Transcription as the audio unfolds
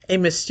A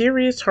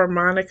mysterious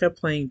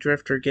harmonica-playing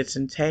drifter gets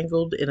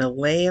entangled in a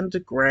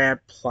land-grab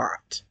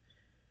plot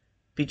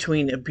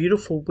between a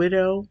beautiful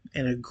widow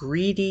and a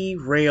greedy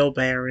rail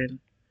baron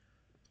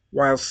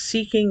while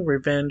seeking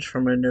revenge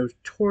from a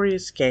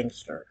notorious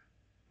gangster.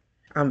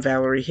 I'm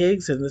Valerie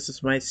Higgs, and this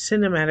is my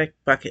cinematic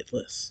bucket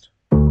list.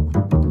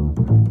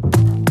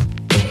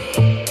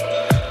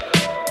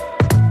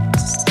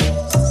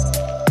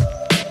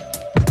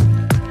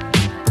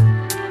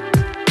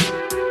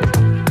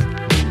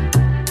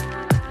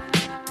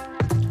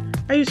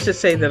 I used to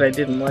say that I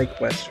didn't like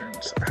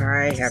Westerns.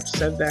 I have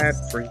said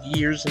that for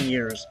years and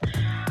years.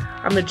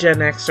 I'm a Gen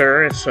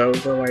Xer, and so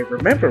though I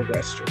remember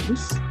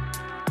Westerns,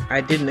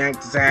 I didn't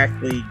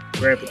exactly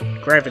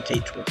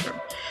gravitate towards them.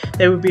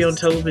 They would be on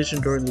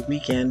television during the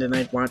weekend, and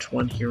I'd watch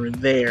one here and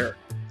there.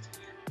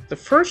 The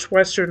first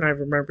Western I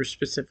remember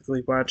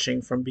specifically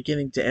watching from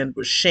beginning to end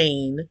was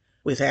Shane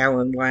with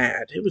Alan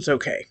Ladd. It was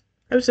okay.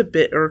 I was a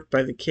bit irked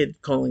by the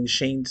kid calling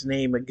Shane's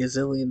name a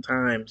gazillion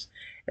times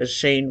as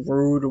Shane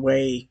rode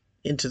away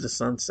into the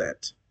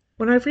sunset.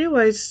 When I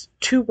realized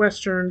two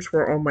Westerns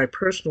were on my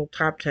personal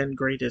top 10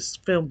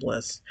 greatest film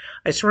list,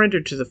 I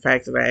surrendered to the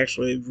fact that I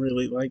actually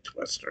really liked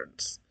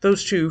Westerns.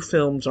 Those two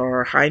films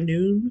are High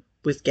Noon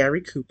with Gary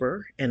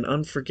Cooper and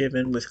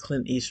Unforgiven with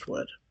Clint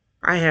Eastwood.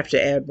 I have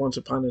to add Once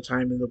Upon a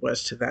Time in the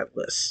West to that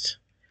list.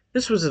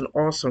 This was an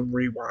awesome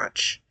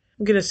rewatch.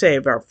 I'm going to say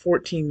about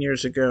 14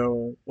 years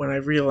ago, when I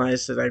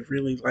realized that I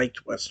really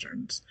liked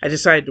Westerns, I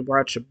decided to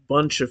watch a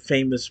bunch of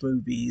famous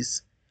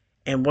movies,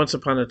 and Once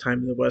Upon a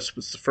Time in the West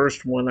was the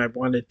first one I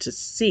wanted to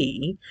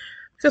see,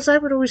 because I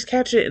would always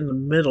catch it in the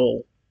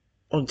middle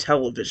on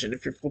television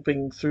if you're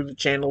flipping through the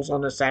channels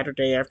on a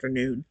Saturday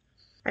afternoon.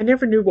 I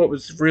never knew what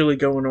was really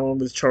going on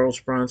with Charles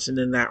Bronson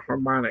and that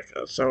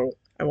harmonica, so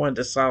I wanted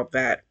to solve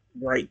that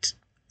right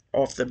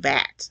off the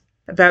bat.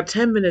 About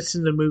 10 minutes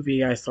in the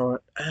movie, I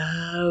thought,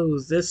 oh,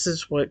 this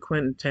is what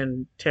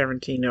Quentin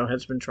Tarantino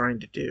has been trying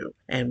to do.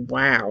 And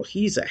wow,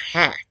 he's a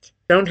hack.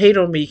 Don't hate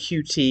on me,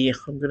 QT.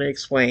 I'm going to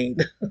explain.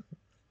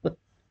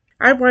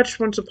 I watched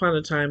Once Upon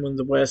a Time in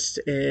the West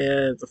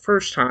the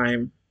first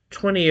time,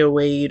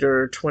 2008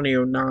 or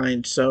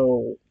 2009,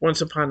 so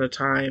Once Upon a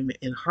Time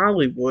in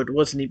Hollywood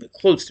wasn't even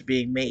close to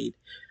being made.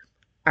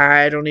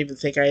 I don't even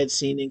think I had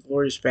seen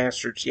Inglourious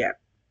Basterds yet.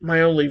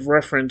 My only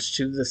reference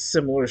to the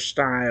similar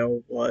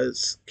style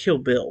was Kill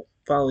Bill,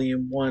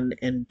 Volume 1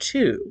 and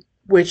 2,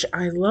 which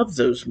I love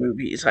those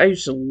movies. I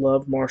used to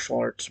love martial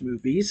arts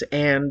movies,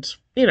 and,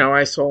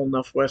 I saw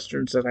enough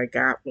Westerns that I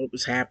got what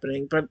was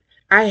happening, but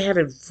I had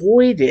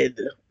avoided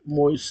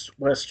most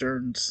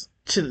Westerns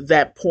to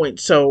that point,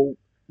 so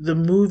the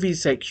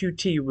movies that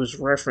QT was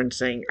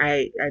referencing,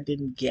 I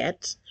didn't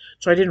get.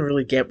 So I didn't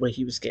really get what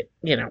he was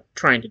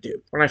trying to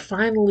do. When I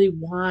finally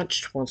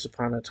watched Once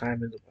Upon a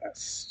Time in the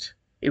West,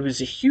 it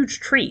was a huge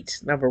treat.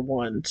 Number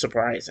one,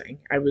 surprising.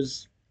 I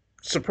was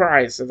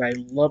surprised that I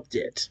loved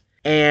it.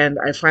 And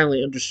I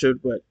finally understood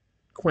what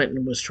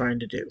Quentin was trying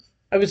to do.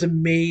 I was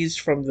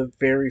amazed from the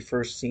very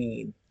first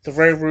scene. The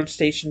railroad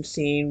station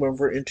scene when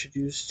we're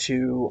introduced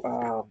to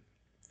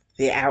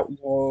the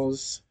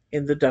outlaws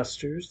in the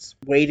dusters,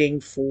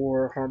 waiting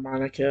for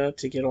Harmonica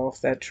to get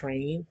off that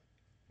train.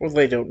 Well,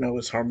 they don't know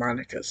it's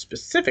Harmonica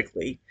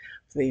specifically.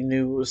 They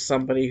knew it was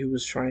somebody who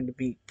was trying to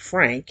beat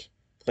Frank,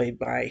 played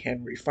by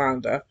Henry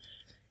Fonda,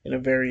 in a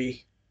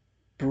very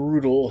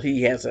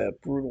he has a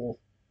brutal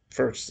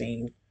first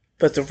scene.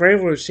 But the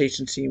railroad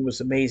station scene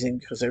was amazing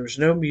because there was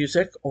no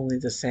music, only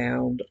the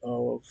sound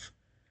of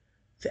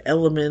the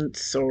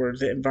elements or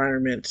the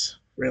environment,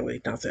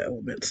 really, not the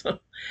elements,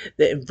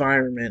 the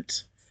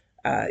environment.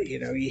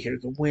 You hear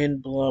the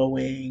wind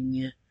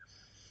blowing,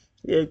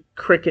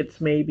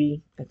 crickets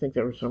maybe. I think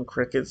there were some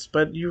crickets,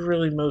 but you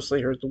really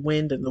mostly heard the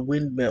wind and the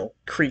windmill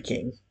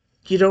creaking.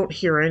 You don't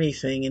hear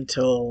anything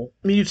until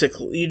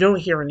musical. You don't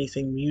hear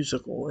anything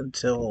musical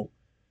until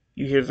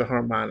you hear the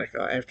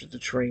harmonica after the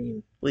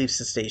train leaves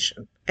the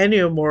station.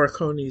 Ennio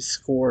Morricone's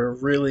score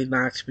really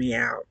knocked me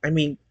out. I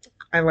mean,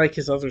 I like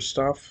his other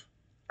stuff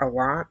a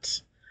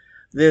lot.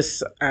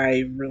 This,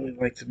 I really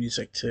like the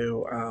music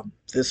too.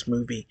 This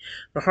movie.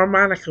 The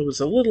harmonica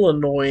was a little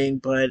annoying,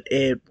 but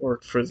it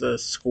worked for the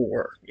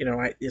score.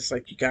 It's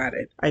like you got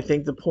it. I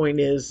think the point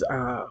is,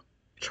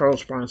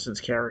 Charles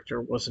Bronson's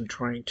character wasn't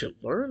trying to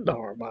learn the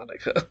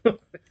harmonica.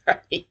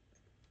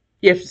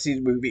 You have to see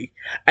the movie.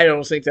 I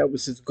don't think that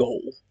was his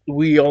goal.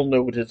 We all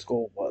know what his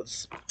goal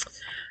was.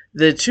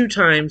 The two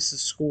times the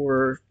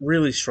score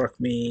really struck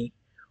me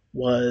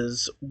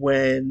was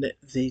when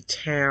the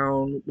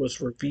town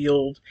was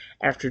revealed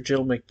after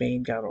Jill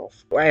McBain got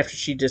off. After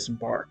she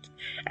disembarked.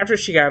 After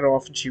she got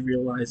off and she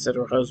realized that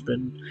her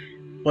husband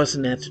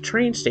wasn't at the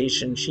train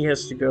station, she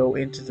has to go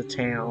into the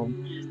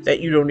town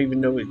that you don't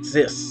even know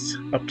exists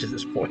up to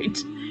this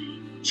point.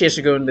 She has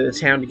to go into the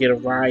town to get a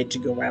ride to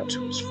go out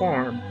to his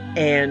farm.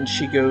 And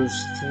she goes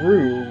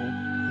through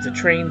the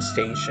train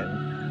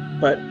station,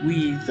 but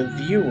we, the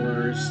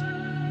viewers,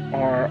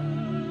 are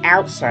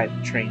outside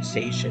the train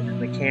station,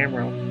 and the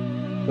camera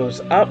goes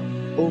up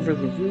over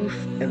the roof,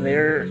 and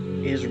there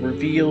is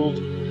revealed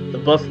the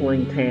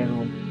bustling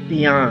town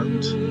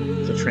beyond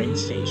the train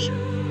station.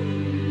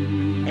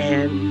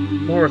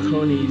 And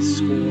Morricone's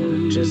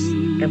score just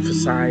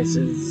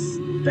emphasizes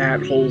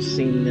that whole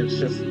scene. It's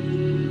just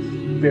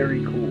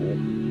very cool.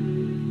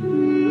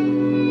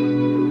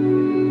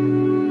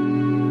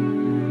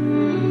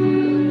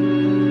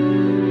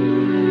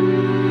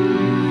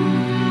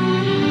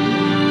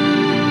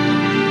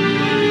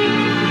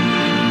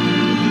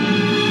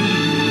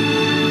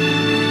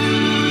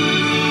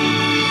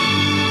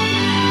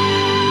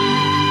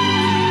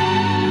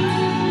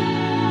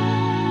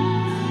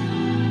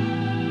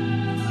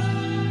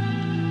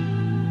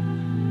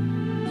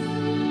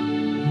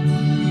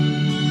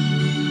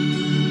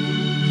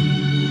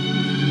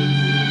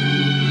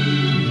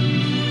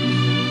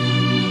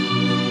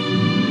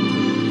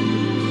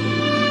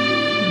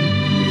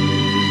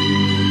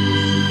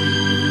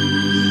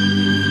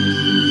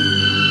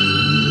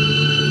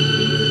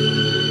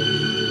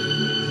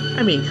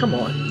 I mean, come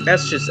on.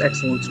 That's just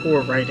excellent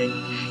score writing.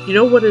 You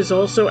know what is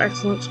also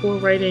excellent score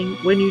writing?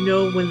 When you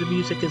know when the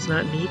music is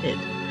not needed.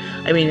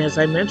 I mean, as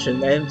I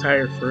mentioned, that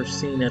entire first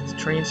scene at the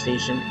train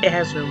station, it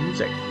has no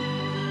music.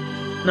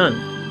 None.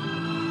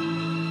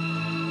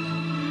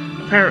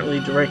 Apparently,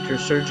 director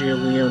Sergio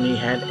Leone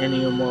had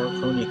Ennio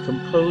Morricone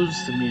compose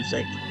the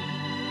music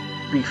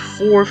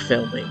before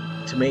filming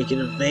to make it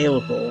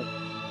available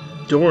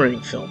during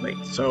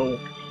filming. So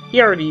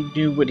he already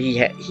knew what he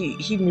had.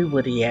 He knew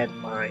what he had in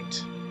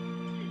mind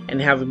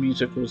and how the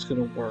music was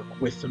going to work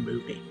with the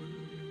movie.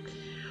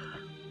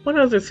 One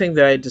other thing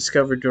that I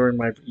discovered during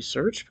my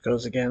research,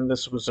 because again,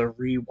 this was a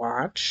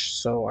rewatch,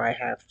 so I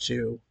have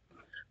to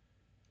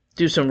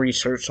do some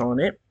research on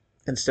it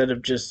instead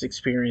of just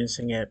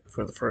experiencing it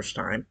for the first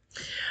time.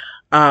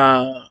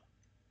 Uh,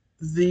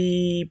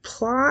 the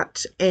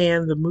plot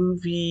and the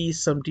movie,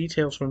 some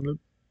details from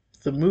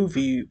the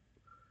movie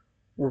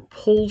were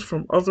pulled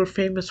from other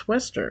famous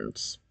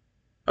westerns.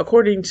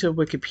 According to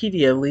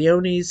Wikipedia,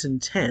 Leone's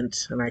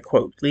intent, and I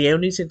quote,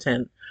 Leone's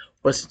intent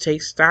was to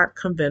take stock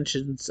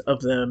conventions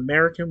of the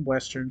American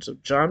westerns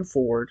of John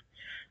Ford,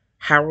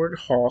 Howard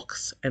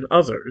Hawks, and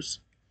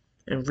others,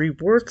 and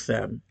rework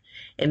them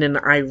in an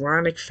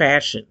ironic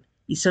fashion,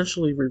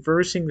 essentially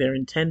reversing their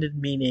intended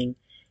meaning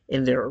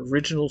in their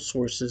original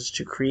sources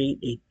to create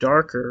a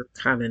darker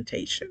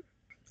connotation.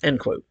 End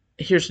quote.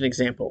 Here's an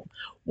example.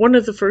 One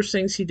of the first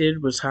things he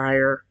did was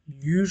hire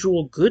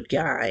usual good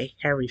guy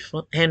Henry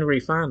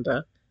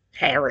Fonda.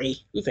 Harry,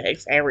 who the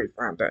heck's Harry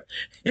Fonda?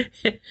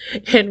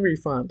 Henry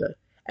Fonda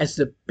as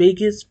the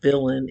biggest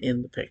villain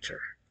in the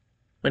picture.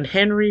 When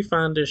Henry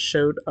Fonda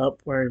showed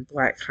up wearing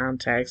black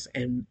contacts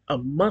and a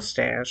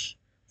mustache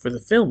for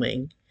the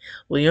filming,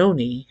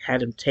 Leone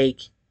had him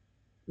take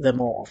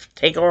them off.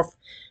 Take off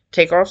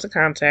the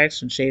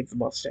contacts and shave the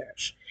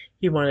mustache.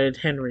 He wanted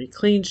Henry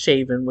clean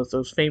shaven with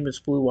those famous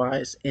blue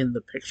eyes in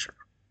the picture.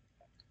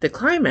 The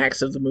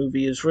climax of the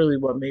movie is really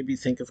what made me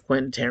think of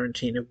Quentin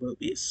Tarantino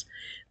movies.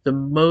 The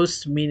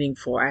most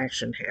meaningful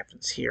action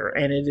happens here,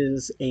 and it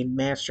is a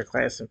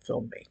masterclass in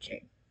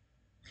filmmaking.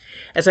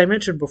 As I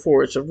mentioned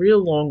before, it's a real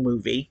long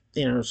movie.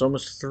 It's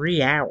almost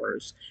 3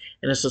 hours,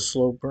 and it's a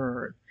slow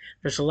burn.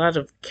 There's a lot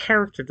of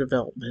character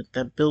development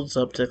that builds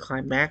up to the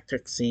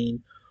climactic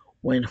scene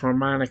when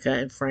Harmonica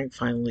and Frank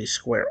finally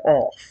square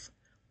off.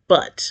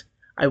 But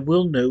I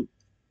will note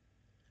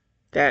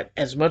that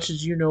as much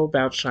as you know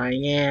about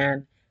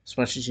Cheyenne, as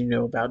much as you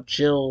know about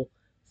Jill,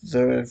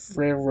 the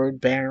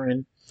railroad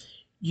baron,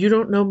 you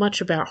don't know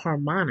much about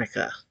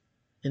Harmonica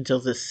until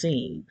this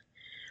scene.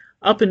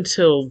 Up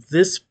until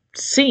this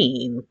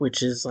scene,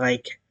 which is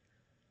like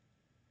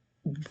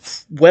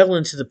well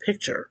into the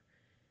picture,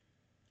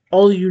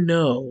 all you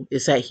know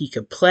is that he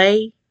could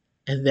play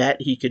and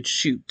that he could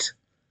shoot.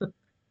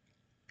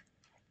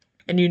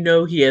 And you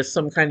know he has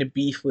some kind of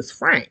beef with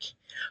Frank.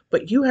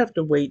 But you have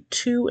to wait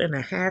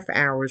 2.5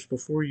 hours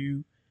before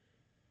you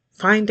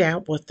find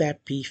out what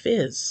that beef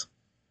is.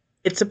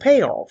 It's a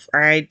payoff,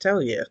 I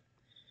tell you.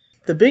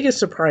 The biggest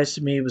surprise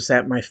to me was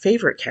that my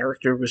favorite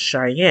character was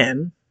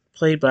Cheyenne,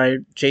 played by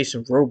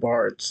Jason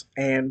Robards.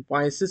 And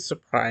why is this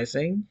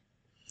surprising?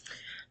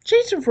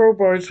 Jason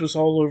Robards was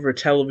all over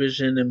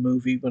television and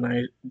movie when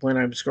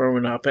I was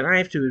growing up, and I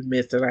have to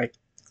admit that I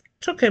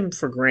took him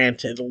for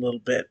granted a little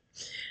bit.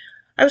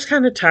 I was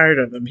kind of tired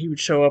of him. He would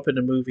show up in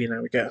a movie, and I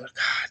would go,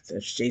 "God,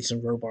 that's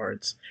Jason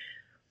Robards."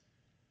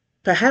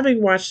 But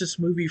having watched this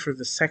movie for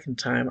the second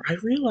time, I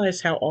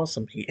realized how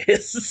awesome he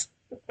is.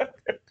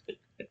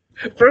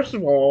 First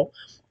of all,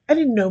 I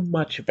didn't know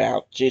much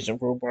about Jason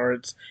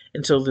Robards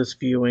until this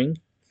viewing,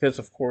 because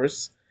of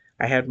course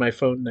I had my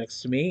phone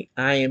next to me.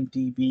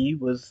 IMDb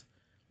was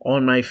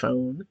on my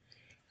phone.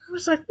 I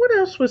was like, what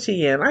else was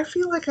he in? I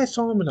feel like I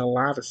saw him in a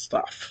lot of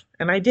stuff.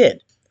 And I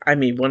did. I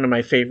mean, one of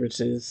my favorites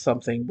is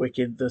Something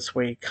Wicked This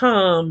Way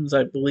Comes.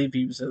 I believe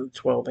he was in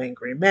 12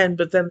 Angry Men,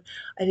 but then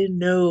I didn't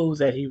know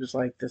that he was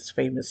like this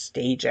famous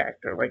stage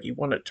actor, like he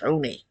won a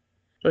Tony.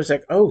 I was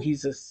like, oh,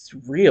 he's a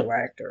real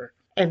actor.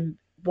 And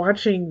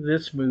watching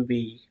this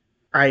movie,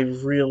 I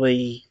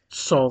really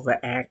saw the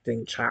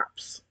acting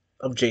chops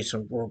of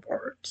Jason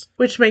Robards,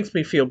 which makes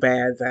me feel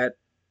bad that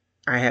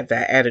I had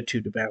that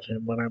attitude about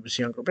him when I was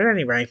younger. But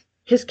anyway,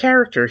 his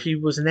character, he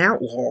was an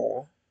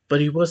outlaw,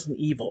 but he wasn't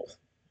evil.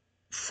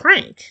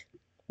 Frank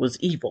was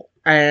evil.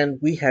 And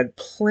we had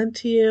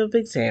plenty of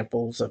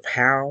examples of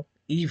how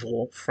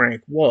evil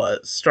Frank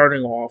was,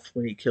 starting off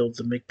when he killed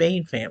the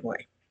McBain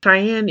family.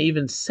 Cheyenne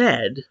even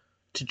said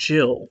to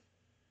Jill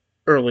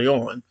early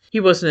on, he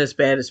wasn't as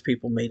bad as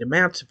people made him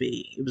out to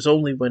be. It was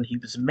only when he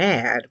was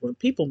mad, when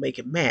people make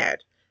him mad,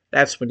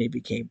 that's when he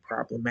became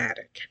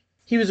problematic.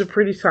 He was a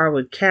pretty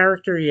solid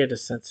character. He had a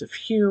sense of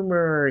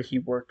humor. He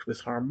worked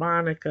with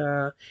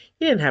Harmonica.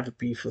 He didn't have a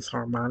beef with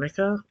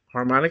Harmonica.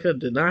 Harmonica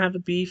did not have a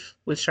beef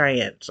with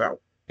Cheyenne.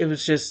 So it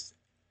was just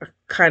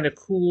kind of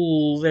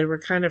cool. They were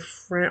kind of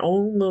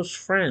almost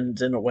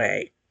friends in a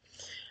way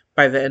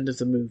by the end of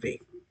the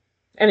movie.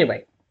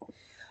 Anyway,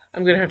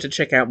 I'm going to have to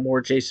check out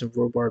more Jason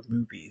Robard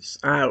movies.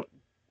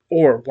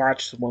 Or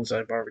watch the ones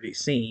I've already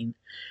seen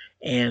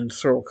and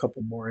throw a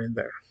couple more in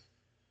there.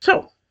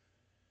 So,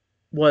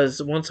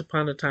 was Once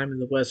Upon a Time in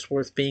the West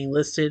worth being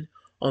listed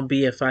on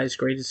BFI's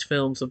greatest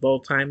films of all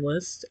time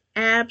list?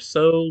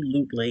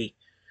 Absolutely.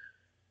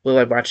 Will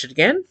I watch it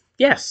again?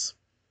 Yes.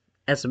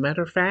 As a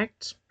matter of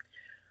fact,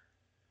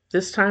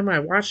 this time I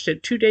watched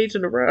it 2 days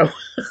in a row.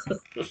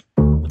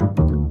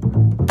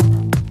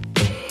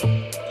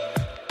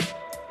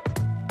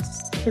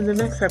 In the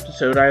next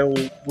episode, I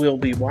will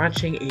be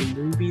watching a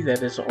movie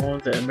that is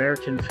on the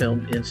American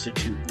Film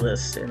Institute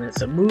list, and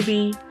it's a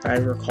movie I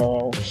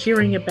recall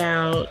hearing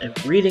about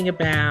and reading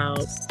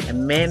about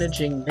and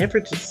managing never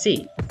to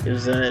see. It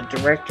was a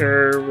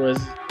director when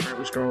I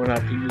was growing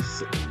up. He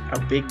was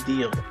a big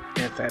deal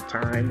at that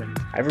time, and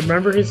I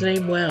remember his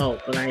name well,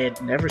 but I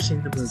had never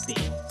seen the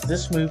movie.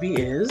 This movie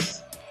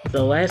is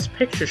The Last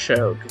Picture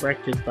Show,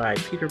 directed by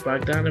Peter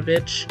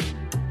Bogdanovich,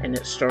 and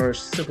it stars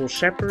Sybil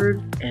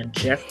Shepherd and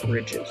Jeff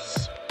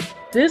Bridges.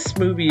 This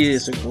movie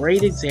is a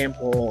great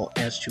example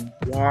as to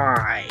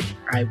why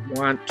I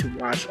want to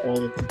watch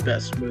all of the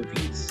best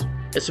movies.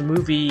 It's a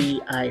movie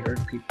I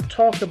heard people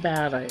talk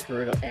about, I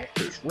heard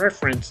actors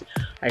reference,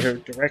 I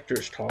heard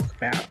directors talk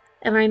about,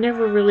 and I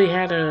never really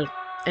had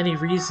any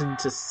reason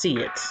to see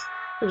it.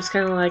 It was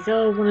kind of like,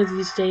 oh, one of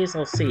these days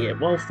I'll see it.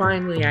 Well,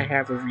 finally I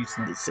have a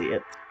reason to see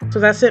it. So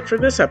that's it for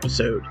this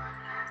episode.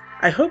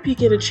 I hope you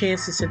get a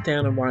chance to sit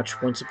down and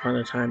watch Once Upon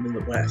a Time in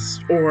the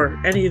West,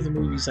 or any of the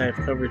movies I've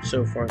covered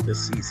so far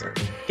this season.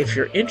 If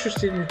you're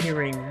interested in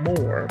hearing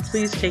more,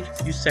 please take a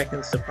few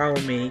seconds to follow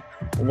me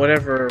on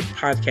whatever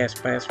podcast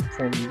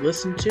platform you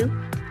listen to.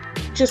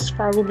 Just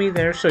follow me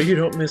there so you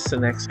don't miss the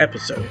next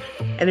episode.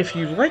 And if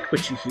you like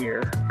what you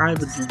hear, I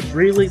would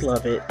really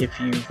love it if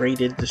you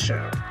rated the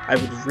show. I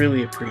would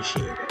really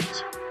appreciate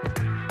it.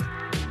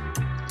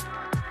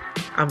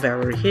 I'm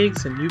Valerie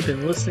Higgs, and you've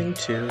been listening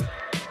to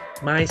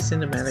My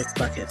Cinematic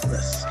Bucket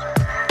List.